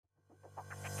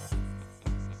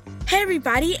Hey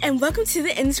everybody, and welcome to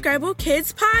the Indescribable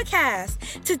Kids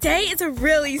Podcast. Today is a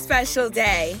really special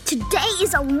day. Today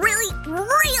is a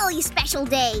really special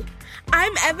day.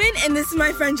 I'm Evan, and this is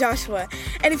my friend Joshua.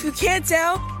 And if you can't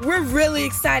tell, we're really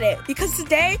excited because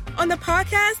today on the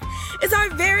podcast is our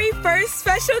very first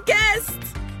special guest.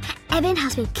 Evan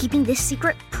has been keeping this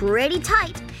secret pretty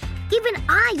tight. Even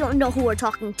I don't know who we're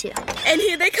talking to. And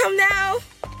here they come now.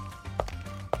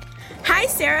 Hi,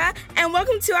 Sarah, and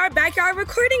welcome to our backyard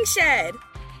recording shed.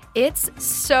 It's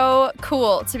so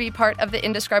cool to be part of the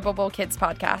Indescribable Kids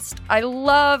Podcast. I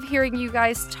love hearing you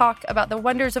guys talk about the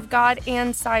wonders of God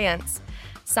and science.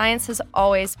 Science has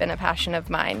always been a passion of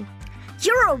mine.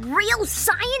 You're a real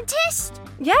scientist?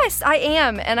 Yes, I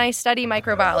am, and I study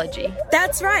microbiology.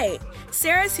 That's right.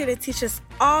 Sarah's here to teach us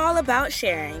all about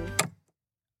sharing.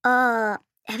 Evan,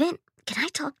 can I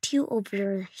talk to you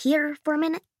over here for a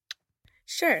minute?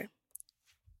 Sure.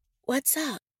 What's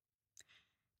up?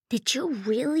 Did you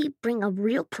really bring a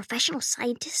real professional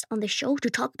scientist on the show to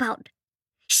talk about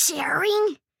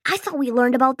sharing? I thought we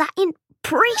learned about that in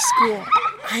preschool.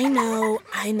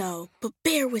 I know, but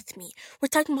bear with me. We're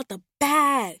talking about the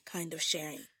bad kind of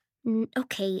sharing.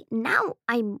 Okay, now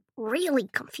I'm really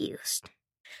confused.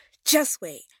 Just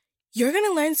wait. You're going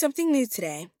to learn something new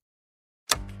today.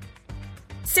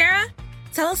 Sarah,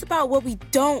 tell us about what we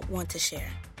don't want to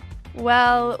share.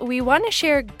 Well, we want to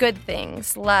share good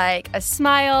things like a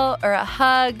smile or a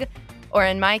hug, or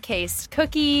in my case,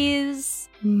 cookies.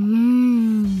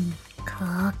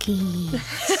 Cookies.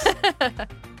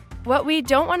 What we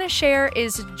don't want to share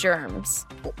is germs.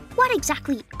 What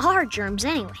exactly are germs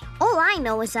anyway? All I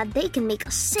know is that they can make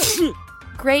us sick.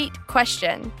 Great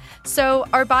question. So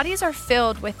our bodies are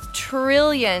filled with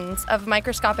trillions of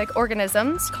microscopic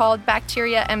organisms called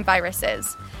bacteria and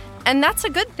viruses. And that's a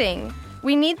good thing.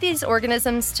 We need these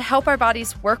organisms to help our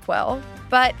bodies work well,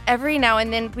 but every now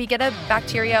and then we get a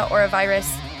bacteria or a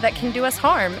virus that can do us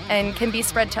harm and can be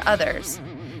spread to others.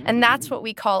 And that's what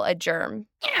we call a germ.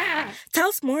 Tell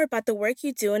us more about the work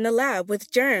you do in the lab with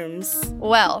germs.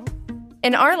 Well,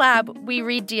 in our lab, we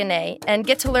read DNA and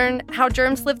get to learn how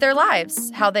germs live their lives,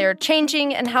 how they're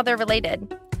changing, and how they're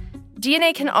related.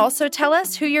 DNA can also tell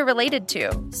us who you're related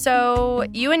to. So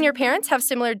you and your parents have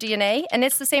similar DNA, and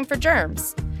it's the same for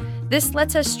germs. This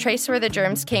lets us trace where the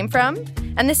germs came from,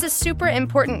 and this is super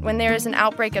important when there is an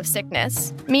outbreak of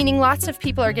sickness, meaning lots of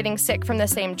people are getting sick from the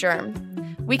same germ.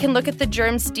 We can look at the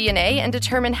germ's DNA and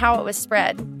determine how it was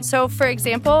spread. So, for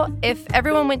example, if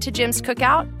everyone went to Jim's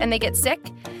cookout and they get sick,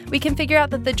 we can figure out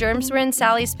that the germs were in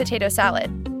Sally's potato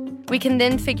salad. We can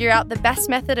then figure out the best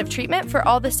method of treatment for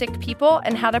all the sick people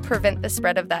and how to prevent the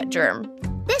spread of that germ.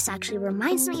 This actually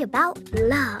reminds me about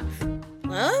love.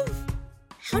 Love?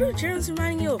 How do germs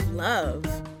remind you of love?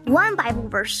 One Bible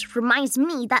verse reminds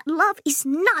me that love is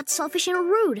not selfish and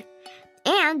rude.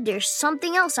 And there's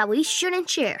something else that we shouldn't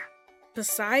share.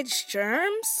 Besides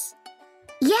germs?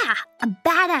 Yeah, a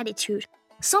bad attitude.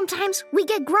 Sometimes we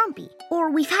get grumpy,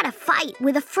 or we've had a fight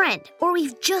with a friend, or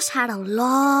we've just had a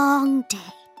long day.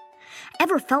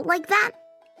 Ever felt like that?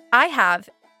 I have.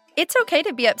 It's okay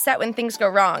to be upset when things go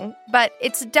wrong, but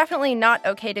it's definitely not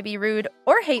okay to be rude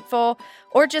or hateful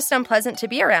or just unpleasant to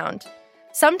be around.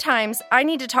 Sometimes I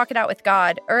need to talk it out with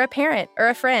God or a parent or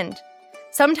a friend.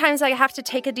 Sometimes I have to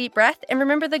take a deep breath and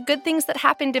remember the good things that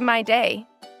happened in my day.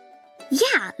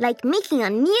 Yeah, like making a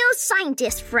new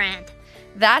scientist friend.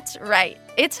 That's right.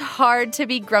 It's hard to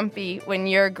be grumpy when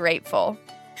you're grateful.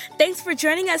 Thanks for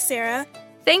joining us, Sarah.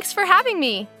 Thanks for having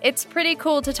me. It's pretty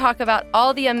cool to talk about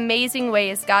all the amazing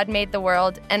ways God made the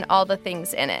world and all the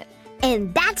things in it.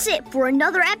 And that's it for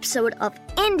another episode of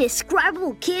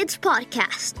Indescribable Kids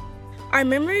Podcast. Our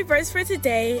memory verse for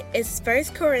today is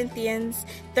 1 Corinthians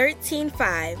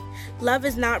 13:5. Love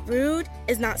is not rude,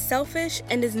 is not selfish,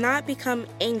 and does not become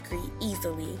angry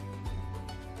easily.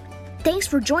 Thanks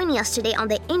for joining us today on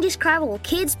the Indescribable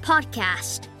Kids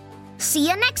Podcast. See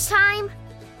you next time!